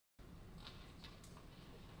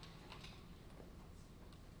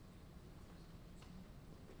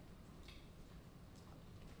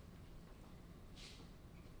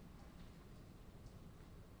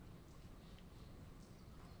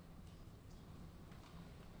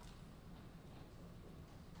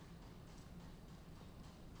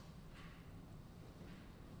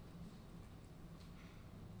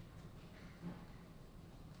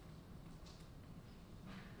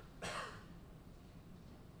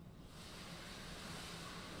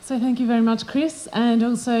So thank you very much, Chris, and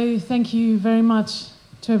also thank you very much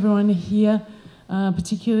to everyone here,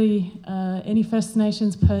 particularly any First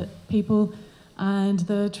Nations people and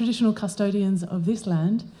the traditional custodians of this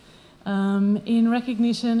land. In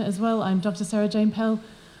recognition as well, I'm Dr. Sarah Jane Pell.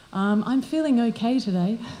 I'm feeling okay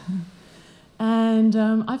today, and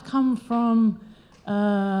I've come from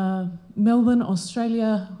Melbourne,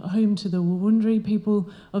 Australia, home to the Wurundjeri people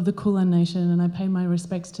of the Kulin Nation, and I pay my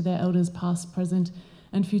respects to their elders past, present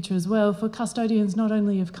and future as well, for custodians not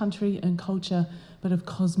only of country and culture, but of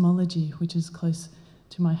cosmology, which is close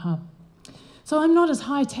to my heart. So I'm not as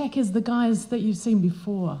high-tech as the guys that you've seen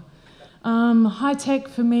before. High-tech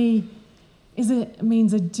for me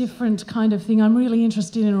means a different kind of thing. I'm really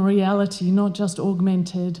interested in reality, not just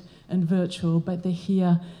augmented and virtual, but the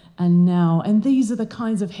here and now. And these are the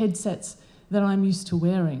kinds of headsets that I'm used to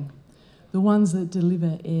wearing, the ones that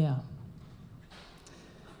deliver air.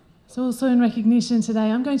 So also in recognition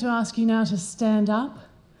today, I'm going to ask you now to stand up,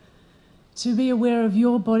 to be aware of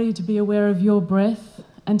your body, to be aware of your breath,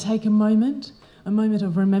 and take a moment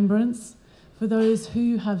of remembrance for those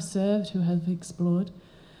who have served, who have explored.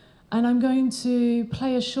 And I'm going to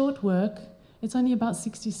play a short work. It's only about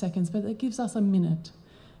 60 seconds, but it gives us a minute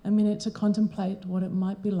to contemplate what it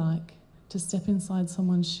might be like to step inside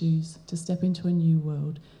someone's shoes, to step into a new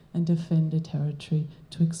world and defend a territory,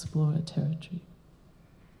 to explore a territory.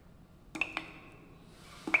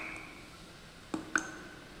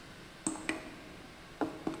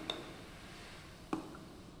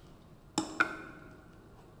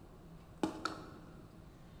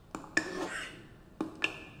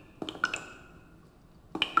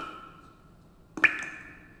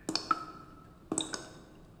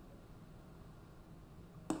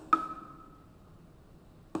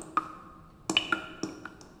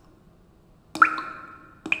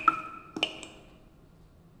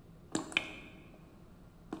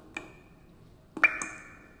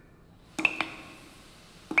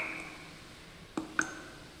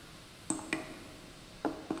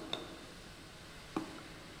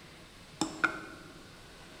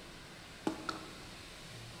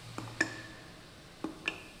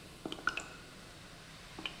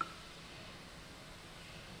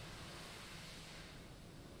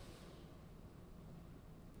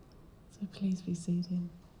 So please be seated.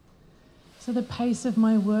 So the pace of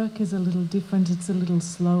my work is a little different, it's a little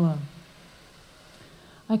slower.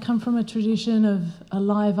 I come from a tradition of a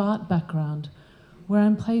live art background where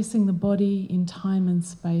I'm placing the body in time and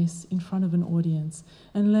space in front of an audience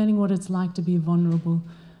and learning what it's like to be vulnerable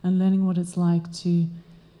and learning what it's like to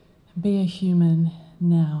be a human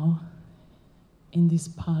now in this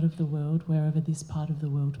part of the world, wherever this part of the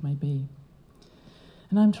world may be.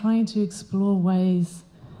 And I'm trying to explore ways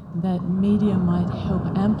that media might help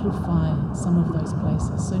amplify some of those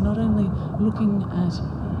places. So not only looking at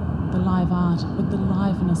the live art, but the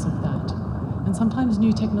liveness of that. And sometimes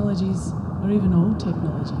new technologies, or even old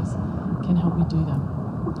technologies, can help me do that.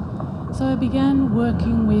 So I began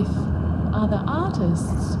working with other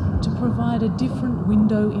artists to provide a different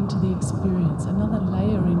window into the experience, another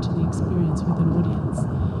layer into the experience with an audience.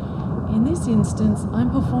 In this instance,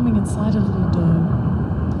 I'm performing inside a little dome.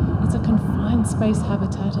 It's a confined space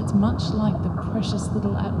habitat. It's much like the precious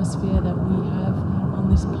little atmosphere that we have on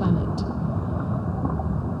this planet.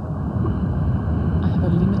 I have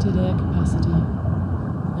a limited air capacity,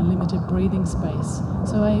 a limited breathing space.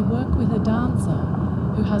 So I work with a dancer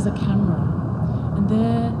who has a camera, and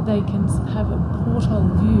there they can have a portal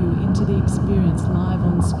view into the experience live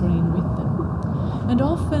on screen with them. And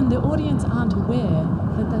often the audience aren't aware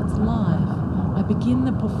that that's live. I begin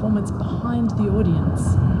the performance behind the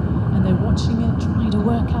audience, and they're watching it, trying to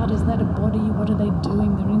work out, is that a body? What are they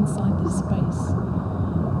doing? They're inside this space.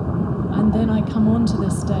 And then I come onto the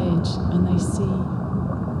stage and they see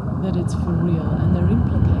that it's for real and they're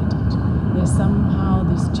implicated. There's somehow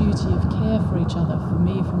this duty of care for each other, for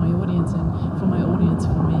me, for my audience, and for my audience,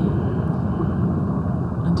 for me,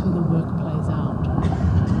 until the work plays out.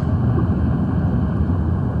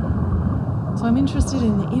 So I'm interested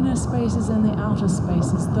in the inner spaces and the outer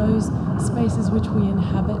spaces, those spaces which we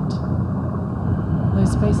inhabit,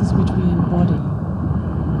 those spaces which we embody,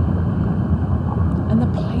 and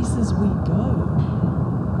the places we go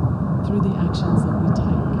through the actions that we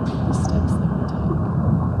take, the steps that we take.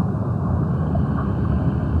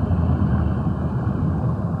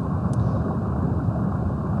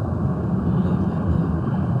 I'll leave that there.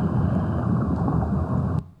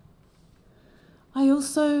 I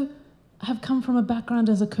also have come from a background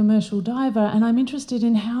as a commercial diver, and I'm interested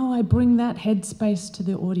in how I bring that headspace to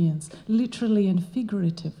the audience, literally and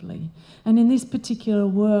figuratively. And in this particular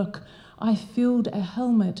work, I filled a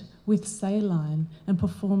helmet with saline and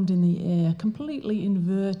performed in the air, completely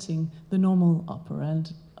inverting the normal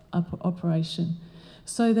operation,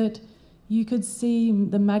 so that you could see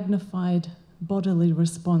the magnified bodily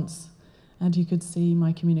response, and you could see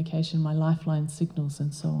my communication, my lifeline signals,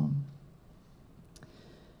 and so on.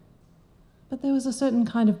 But there was a certain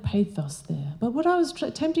kind of pathos there. But what I was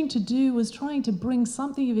attempting to do was trying to bring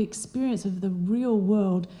something of experience of the real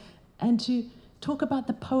world and to talk about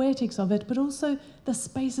the poetics of it, but also the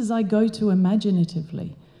spaces I go to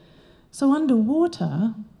imaginatively. So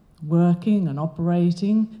underwater, working and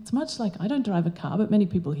operating, it's much like, I don't drive a car, but many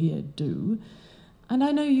people here do. And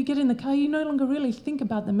I know you get in the car, you no longer really think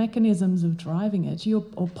about the mechanisms of driving it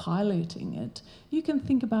or piloting it. You can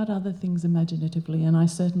think about other things imaginatively, and I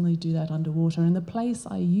certainly do that underwater. And the place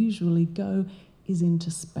I usually go is into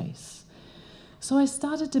space. So I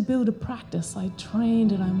started to build a practice. I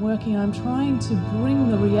trained and I'm working. I'm trying to bring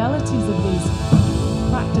the realities of these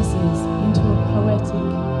practices into a poetic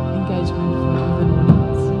engagement with an audience.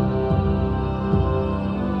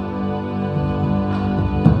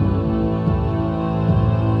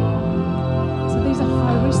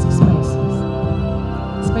 High-risk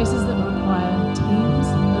spaces that require teams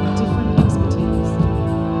of different expertise,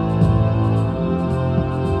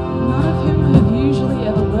 none of whom have usually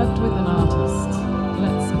ever worked with an artist,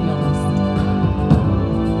 let's be honest.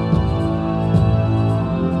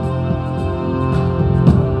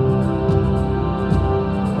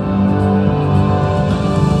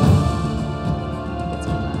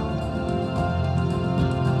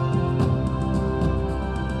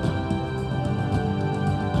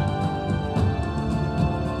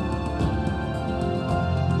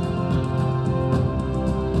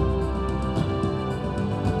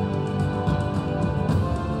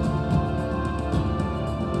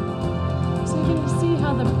 It's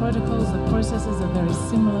loud. The protocols, the processes are very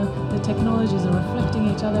similar, the technologies are reflecting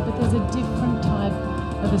each other, but there's a different type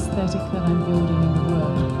of aesthetic that I'm building in the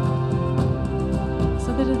work,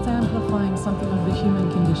 so that it's amplifying something of the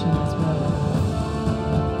human condition as well.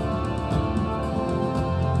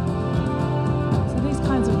 So these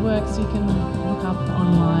kinds of works you can look up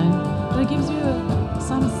online, but it gives you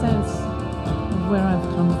some sense of where I've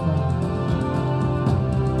come from.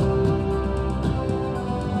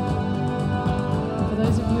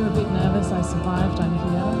 Those of you who are a bit nervous, I survived, I'm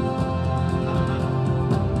here.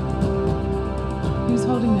 Who's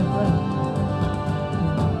holding their breath?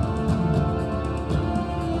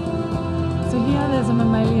 So here there's a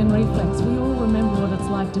mammalian reflex. We all remember what it's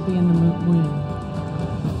like to be in the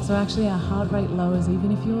womb. So actually our heart rate lowers,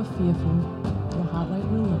 even if you're fearful, your heart rate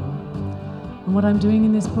will lower. And what I'm doing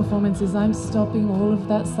in this performance is I'm stopping all of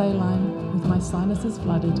that saline with my sinuses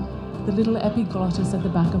flooded, the little epiglottis at the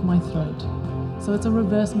back of my throat. So it's a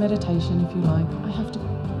reverse meditation, if you like. I have to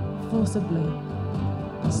forcibly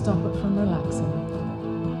stop it from relaxing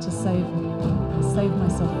to save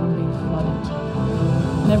myself from being flooded.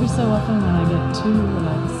 And every so often when I get too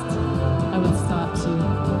relaxed, I would start to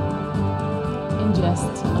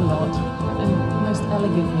ingest a lot and most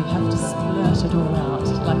elegantly have to splurt it all out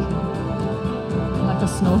like a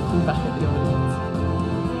snorkel back at the audience.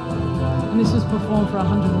 And this was performed for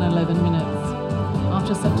 111 minutes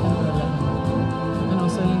after September 11th.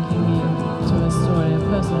 Also linking me to a story, a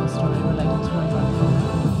personal story related to my grandfather,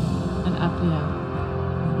 an apnea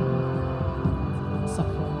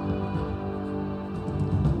sufferer.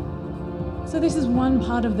 So this is one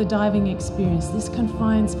part of the diving experience, this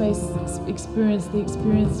confined space experience, the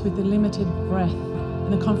experience with the limited breath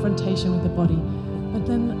and the confrontation with the body. But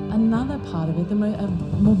then another part of it, a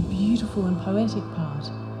more beautiful and poetic part,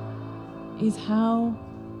 is how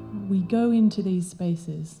we go into these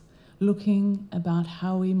spaces looking about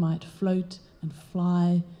how we might float and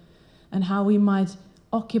fly, and how we might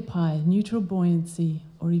occupy neutral buoyancy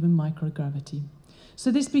or even microgravity. So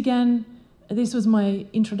this was my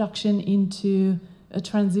introduction into a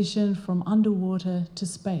transition from underwater to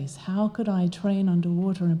space. How could I train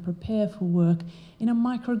underwater and prepare for work in a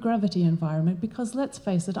microgravity environment? Because let's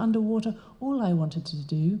face it, underwater, all I wanted to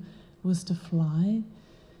do was to fly,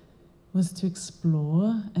 was to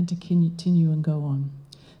explore, and to continue and go on.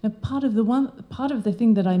 Now, part of the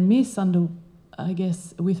thing that I miss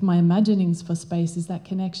with my imaginings for space is that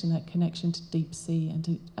connection to deep sea and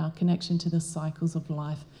to our connection to the cycles of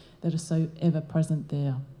life that are so ever present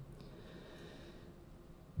there.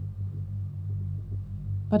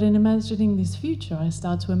 But in imagining this future, I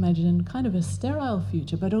start to imagine kind of a sterile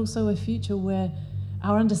future, but also a future where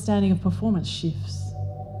our understanding of performance shifts.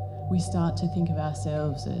 We start to think of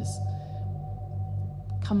ourselves as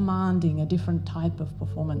commanding a different type of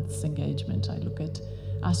performance engagement. I look at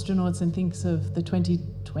astronauts and thinks of the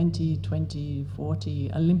 2020,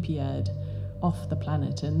 2040 Olympiad off the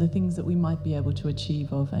planet and the things that we might be able to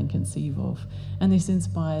achieve of and conceive of. And this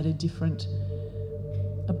inspired a different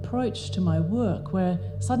approach to my work, where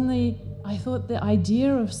suddenly I thought the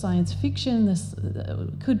idea of science fiction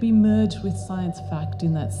could be merged with science fact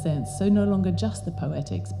in that sense. So no longer just the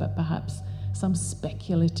poetics, but perhaps some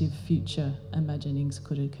speculative future imaginings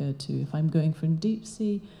could occur too. If I'm going from deep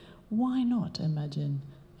sea, why not imagine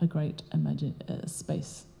a great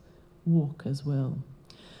space walk as well?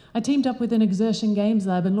 I teamed up with an exertion games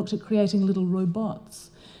lab and looked at creating little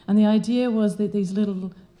robots. And the idea was that these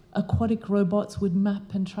little aquatic robots would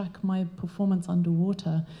map and track my performance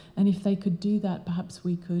underwater. And if they could do that, perhaps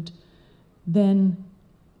we could then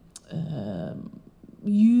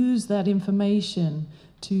use that information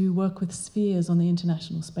to work with spheres on the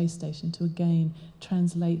International Space Station to again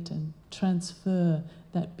translate and transfer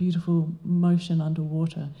that beautiful motion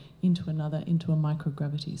underwater into a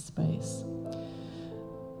microgravity space.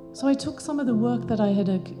 So I took some of the work that I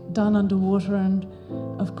had done underwater and,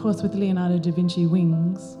 of course, with Leonardo da Vinci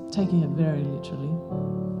wings, taking it very literally.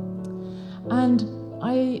 And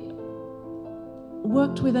I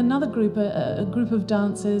worked with another group, a group of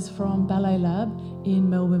dancers from Ballet Lab in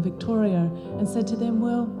Melbourne, Victoria, and said to them,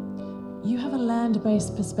 well, you have a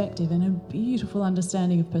land-based perspective and a beautiful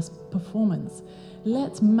understanding of performance.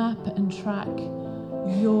 Let's map and track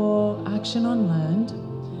your action on land,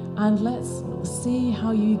 and let's see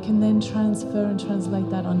how you can then transfer and translate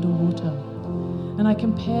that underwater. And I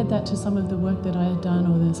compared that to some of the work that I had done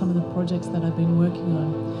or some of the projects that I've been working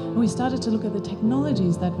on. And we started to look at the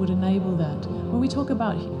technologies that would enable that. When we talk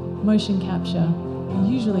about motion capture, we're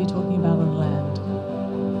usually talking about on land.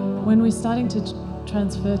 When we're starting to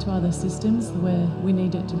transfer to other systems where we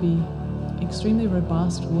need it to be extremely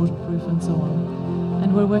robust, waterproof and so on,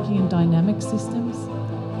 and we're working in dynamic systems,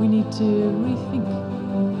 we need to rethink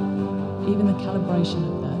even the calibration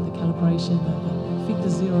of that. The calibration of the figure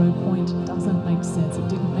 0 point doesn't make sense. It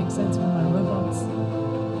didn't make sense for my robots,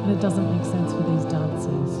 and it doesn't make sense for these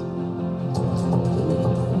dancers.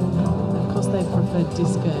 Of course they preferred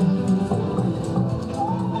disco,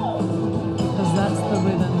 because that's the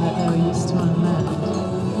rhythm that they were used to on land,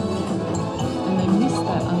 and they missed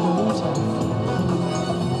that underwater.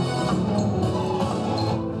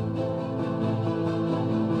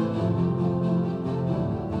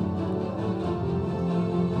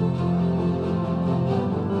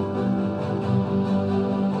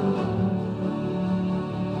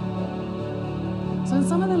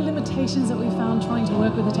 That we found trying to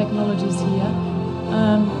work with the technologies here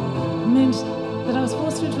meant that I was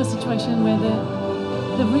forced into a situation where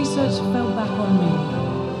the research fell back on me.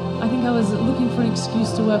 I think I was looking for an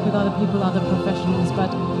excuse to work with other people, other professionals,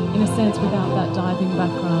 but in a sense without that diving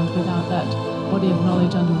background, without that body of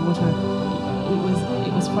knowledge underwater,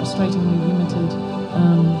 it was frustratingly limited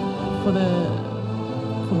for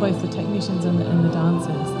both the technicians and the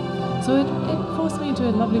dancers. So it forced me into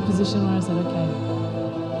a lovely position where I said, okay,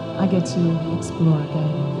 I get to explore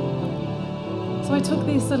again. So I took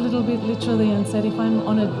this a little bit literally and said, if I'm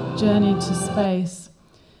on a journey to space,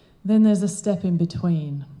 then there's a step in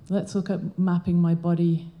between. Let's look at mapping my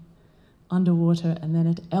body underwater and then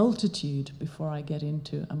at altitude before I get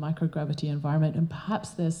into a microgravity environment, and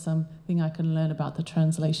perhaps there's something I can learn about the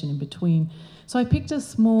translation in between. So I picked a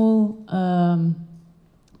small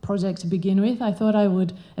project to begin with. I thought I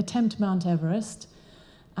would attempt Mount Everest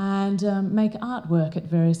and make artwork at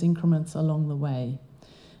various increments along the way.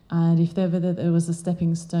 And if ever there was a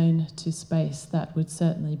stepping stone to space, that would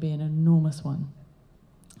certainly be an enormous one.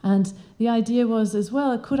 And the idea was as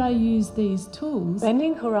well, could I use these tools?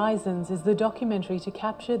 Bending Horizons is the documentary to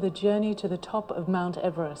capture the journey to the top of Mount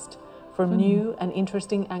Everest from new and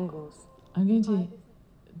interesting angles. I'm going to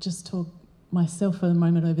just talk myself for a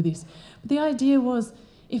moment over this. But the idea was,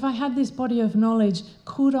 if I had this body of knowledge,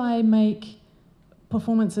 could I make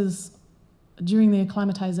performances during the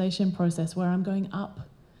acclimatization process where I'm going up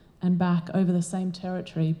and back over the same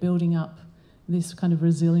territory, building up this kind of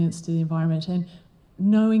resilience to the environment and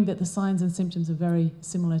knowing that the signs and symptoms are very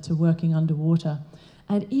similar to working underwater.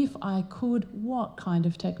 And if I could, what kind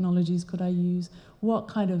of technologies could I use? What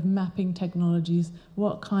kind of mapping technologies?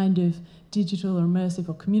 What kind of digital or immersive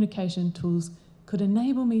or communication tools could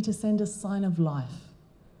enable me to send a sign of life?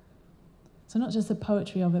 So not just the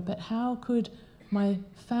poetry of it, but how could my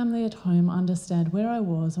family at home understand where I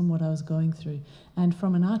was and what I was going through? And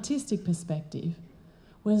from an artistic perspective,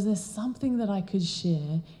 was there something that I could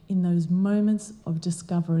share in those moments of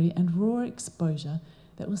discovery and raw exposure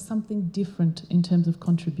that was something different in terms of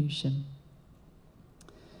contribution?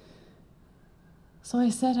 So I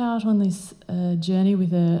set out on this journey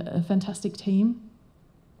with a fantastic team,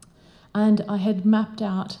 and I had mapped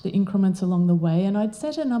out the increments along the way, and I'd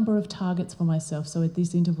set a number of targets for myself. So at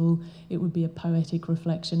this interval, it would be a poetic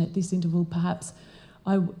reflection. At this interval, perhaps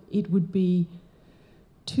it would be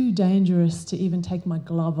too dangerous to even take my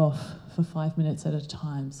glove off for 5 minutes at a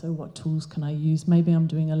time. So what tools can I use? Maybe I'm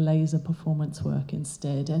doing a laser performance work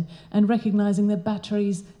instead, and recognizing that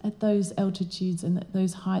batteries at those altitudes and at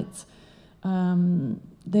those heights,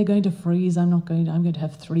 they're going to freeze. I'm going to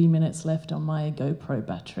have 3 minutes left on my GoPro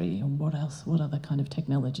battery. And what else? What other kind of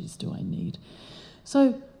technologies do I need?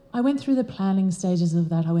 So I went through the planning stages of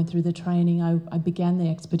that. I went through the training. I began the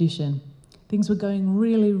expedition. Things were going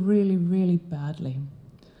really, really, really badly.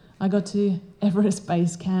 I got to Everest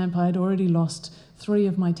Base Camp. I had already lost 3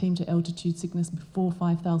 of my team to altitude sickness before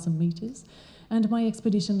 5,000 metres, and my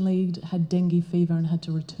expedition lead had dengue fever and had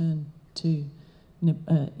to return to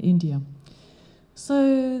India.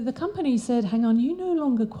 So the company said, hang on, you no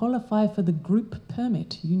longer qualify for the group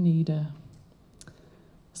permit. You need a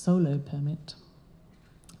solo permit.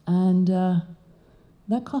 And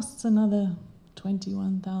that costs another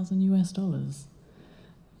 $21,000 US.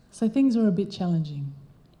 So things were a bit challenging.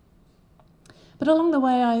 But along the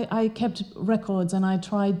way, I kept records, and I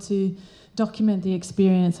tried to document the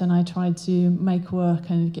experience, and I tried to make work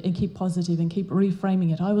and keep positive and keep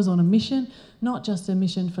reframing it. I was on a mission, not just a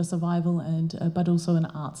mission for survival, but also an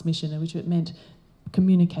arts mission, which it meant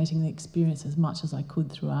communicating the experience as much as I could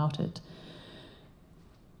throughout it.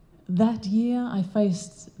 That year, I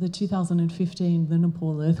faced the 2015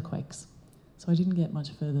 Nepal earthquakes, so I didn't get much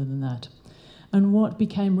further than that. And what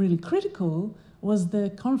became really critical was the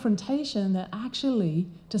confrontation that actually,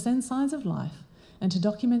 to send signs of life and to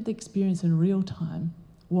document the experience in real time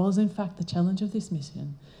was in fact the challenge of this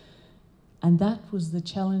mission. And that was the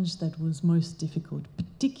challenge that was most difficult,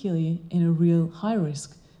 particularly in a real high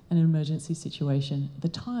risk and emergency situation. The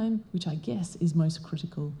time, which I guess is most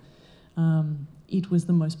critical, it was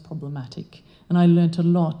the most problematic. And I learnt a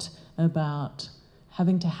lot about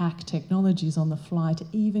having to hack technologies on the fly to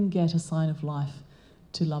even get a sign of life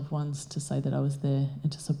to loved ones, to say that I was there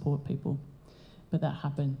and to support people. But that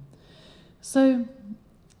happened. So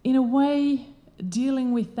in a way,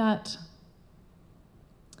 dealing with that,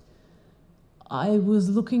 I was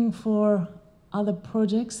looking for other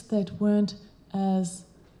projects that weren't as...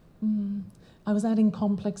 I was adding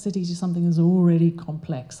complexity to something that's already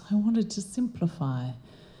complex. I wanted to simplify.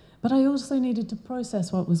 But I also needed to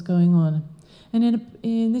process what was going on. And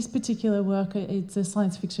in this particular work, it's a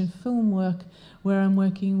science fiction film work where I'm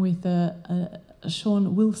working with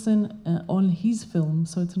Sean Wilson on his film,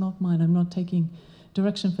 so it's not mine. I'm not taking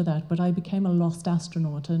direction for that, but I became a lost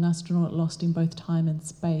astronaut, an astronaut lost in both time and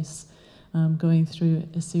space, going through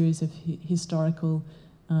a series of historical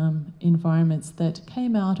environments that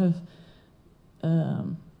came out of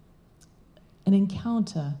an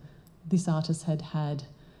encounter this artist had had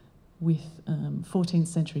with 14th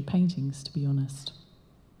century paintings, to be honest.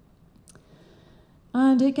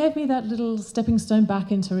 And it gave me that little stepping stone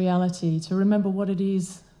back into reality, to remember what it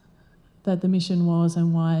is that the mission was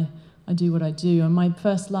and why I do what I do. And my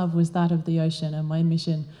first love was that of the ocean, and my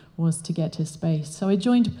mission was to get to space. So I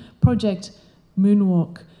joined Project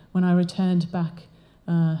Moonwalk when I returned back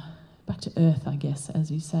to Earth, I guess, as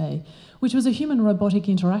you say, which was a human-robotic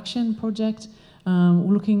interaction project,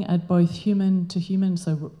 looking at both human to human,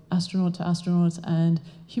 so astronaut to astronaut, and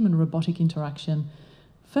human-robotic interaction,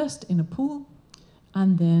 first in a pool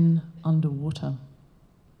and then underwater.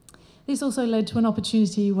 This also led to an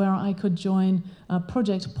opportunity where I could join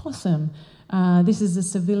Project Possum. This is a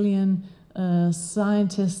civilian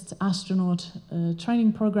scientist astronaut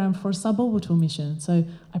training program for a suborbital mission. So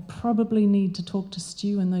I probably need to talk to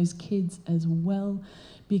Stu and those kids as well,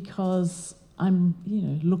 because I'm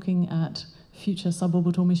looking at future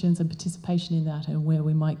suborbital missions and participation in that, and where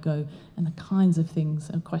we might go, and the kinds of things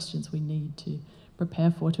and questions we need to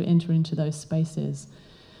prepare for to enter into those spaces.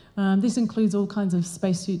 This includes all kinds of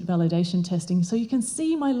spacesuit validation testing. So you can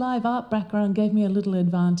see my live art background gave me a little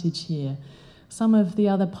advantage here. Some of the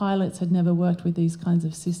other pilots had never worked with these kinds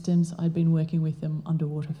of systems. I'd been working with them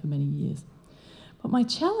underwater for many years. But my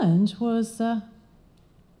challenge was... oh,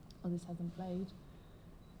 this hasn't played.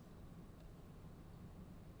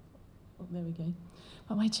 Oh, there we go.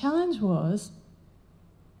 But my challenge was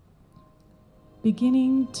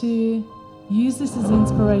beginning to use this as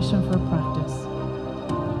inspiration for a practice,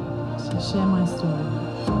 to share my story.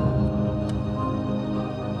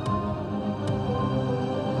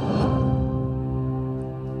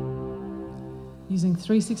 Using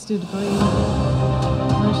 360-degree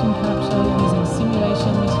motion capture, using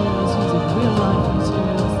simulation materials, using real-life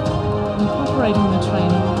materials, incorporating the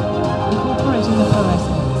training, incorporating the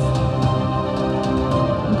fluorescence,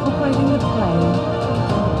 incorporating the play,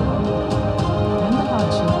 and the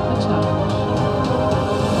hardship, the challenge.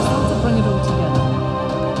 Start to bring it all together.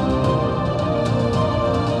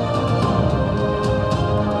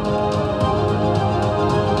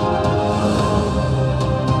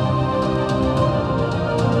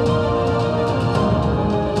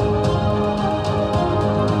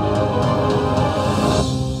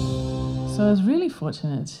 So I was really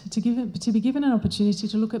fortunate to be given an opportunity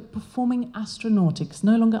to look at performing astronautics,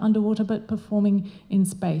 no longer underwater, but performing in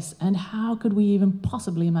space. And how could we even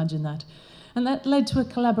possibly imagine that? And that led to a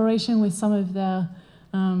collaboration with some of the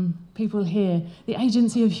people here, the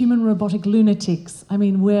Agency of Human Robotic Lunatics. I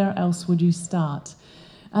mean, where else would you start?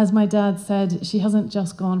 As my dad said, she hasn't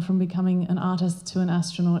just gone from becoming an artist to an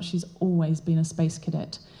astronaut, she's always been a space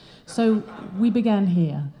cadet. So we began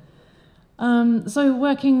here. So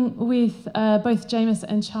working with both Jameis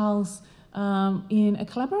and Charles in a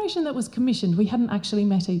collaboration that was commissioned. We hadn't actually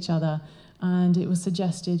met each other, and it was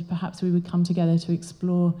suggested perhaps we would come together to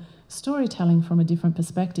explore storytelling from a different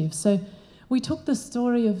perspective. So we took the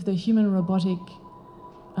story of the human robotic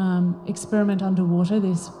experiment underwater,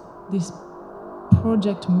 this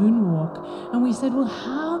project Moonwalk, and we said, well,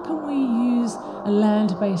 how can we use a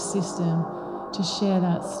land-based system to share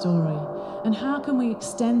that story? And how can we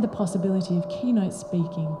extend the possibility of keynote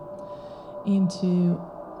speaking into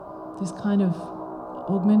this kind of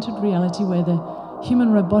augmented reality where the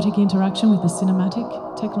human-robotic interaction with the cinematic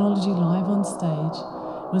technology live on stage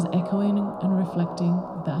was echoing and reflecting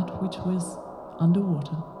that which was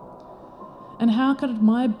underwater? And how could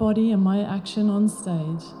my body and my action on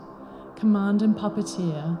stage command and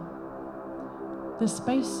puppeteer the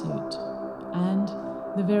spacesuit and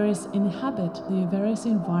the various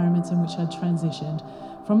environments in which I'd transitioned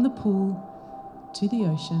from the pool to the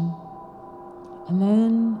ocean, and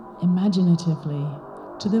then imaginatively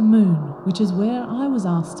to the moon, which is where I was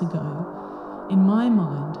asked to go in my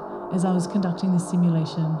mind as I was conducting the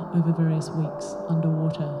simulation over various weeks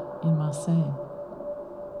underwater in Marseille.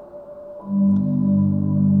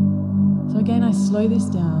 So again, I slow this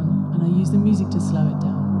down and I use the music to slow it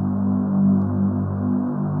down.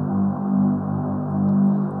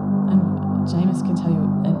 Jameis can tell you,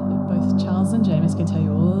 and both Charles and Jameis can tell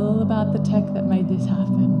you all about the tech that made this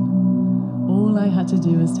happen. All I had to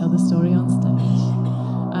do was tell the story on stage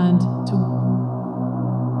and to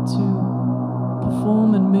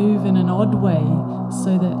perform and move in an odd way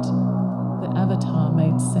so that the avatar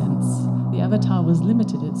made sense. The avatar was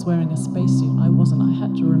limited, it's wearing a spacesuit. I wasn't, I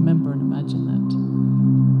had to remember and imagine that.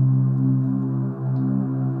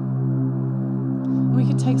 We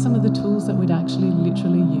could take some of the tools that we'd actually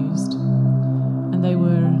literally used, and they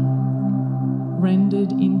were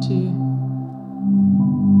rendered into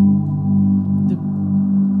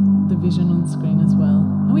the vision on screen as well.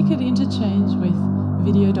 And we could interchange with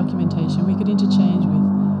video documentation, we could interchange with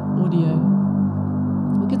audio.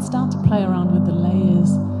 We could start to play around with the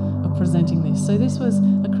layers of presenting this. So this was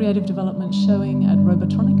a creative development showing at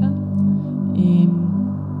Robotronica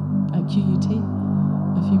at QUT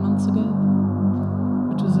a few months ago,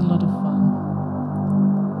 which was a lot of fun.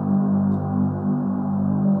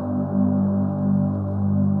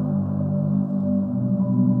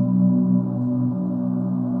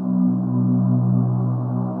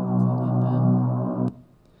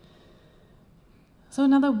 So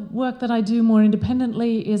another work that I do more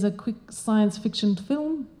independently is a quick science fiction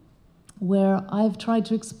film where I've tried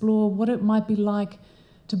to explore what it might be like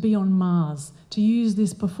to be on Mars, to use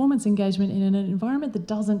this performance engagement in an environment that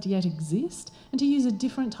doesn't yet exist, and to use a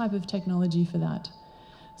different type of technology for that.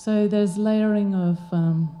 So there's layering of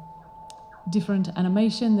different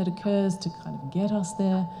animation that occurs to kind of get us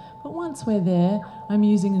there, but once we're there, I'm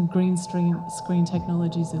using green screen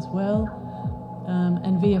technologies as well,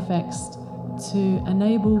 and VFX to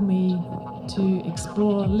enable me to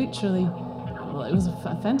explore literally, well, it was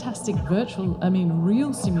a fantastic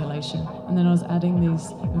real simulation, and then I was adding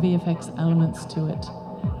these VFX elements to it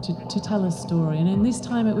to tell a story. And in this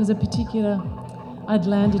time it was I'd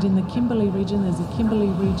landed in the Kimberley region. There's a Kimberley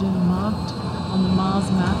region marked on the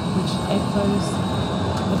Mars map, which echoes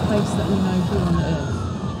the place that we know here on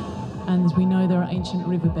Earth. And we know there are ancient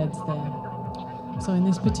riverbeds there. So in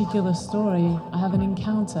this particular story, I have an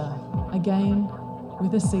encounter, again,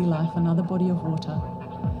 with a sea life, another body of water.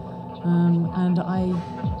 And I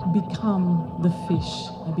become the fish.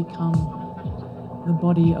 I become the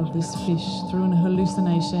body of this fish through an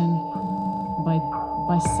hallucination by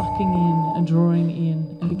sucking in and drawing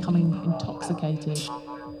in and becoming intoxicated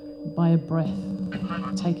by a breath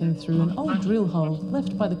taken through an old drill hole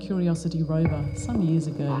left by the Curiosity rover some years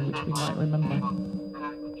ago, which we might remember.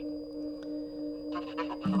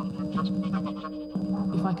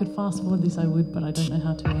 If I could fast forward this, I would, but I don't know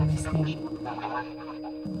how to on this thing.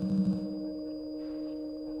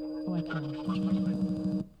 Oh, I can.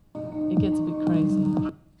 It gets a bit crazy.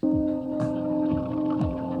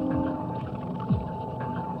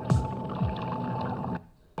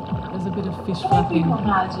 There's a bit of fish flapping.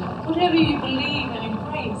 Imagine, whatever you believe and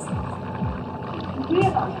embrace, you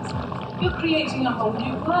realise you're creating a whole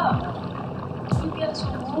new world. You get to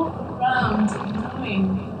walk around knowing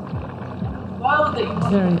the world that you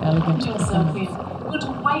want Very to elegant. put yourself in. You're going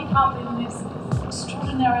to wake up in this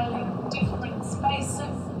extraordinarily different space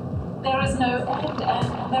of there is no end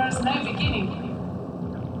and there is no beginning.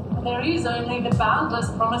 There is only the boundless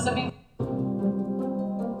promise of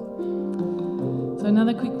So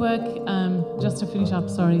another quick work, just to finish up,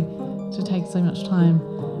 sorry to take so much time,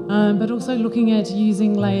 but also looking at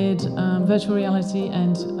using layered virtual reality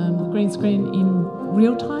and green screen in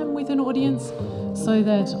real time with an audience so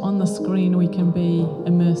that on the screen we can be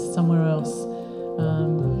immersed somewhere else.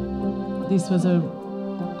 This was a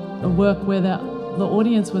work where the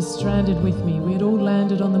audience was stranded with me. We had all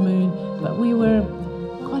landed on the moon, but we were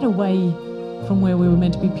quite away from where we were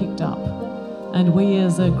meant to be picked up. And we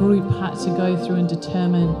as a group had to go through and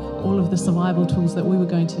determine all of the survival tools that we were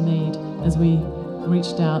going to need as we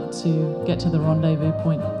reached out to get to the rendezvous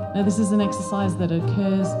point. Now this is an exercise that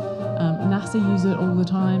occurs, NASA use it all the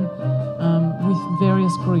time with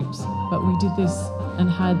various groups, but we did this and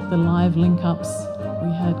had the live link-ups.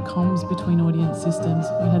 We had comms between audience systems.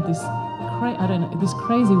 We had this, this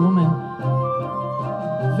crazy woman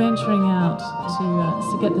venturing out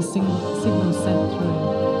to get the signal sent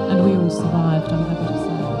through. And we all survived, I'm happy to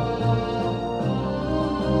say.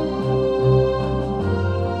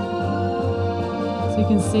 So you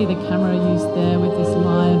can see the camera used there with this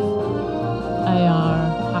live AR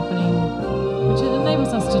happening, which enables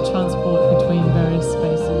us to transport between various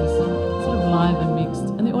spaces, sort of live and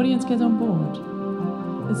mixed, and the audience gets on board.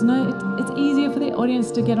 It's easier for the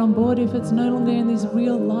audience to get on board if it's no longer in this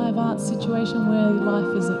real live art situation where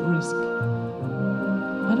life is at risk.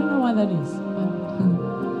 I don't know why that is,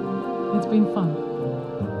 but it's been fun.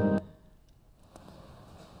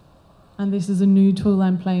 And this is a new tool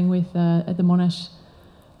I'm playing with at the Monash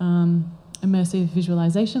Immersive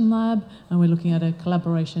Visualization Lab, and we're looking at a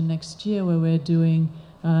collaboration next year where we're doing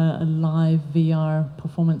a live VR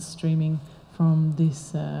performance streaming from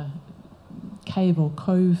this cave or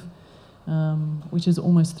cove, which is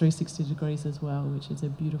almost 360 degrees as well, which is a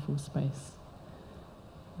beautiful space.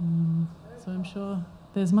 So I'm sure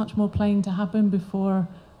there's much more playing to happen before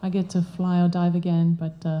I get to fly or dive again,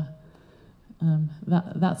 but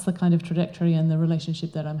that's the kind of trajectory and the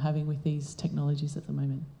relationship that I'm having with these technologies at the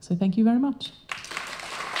moment. So thank you very much.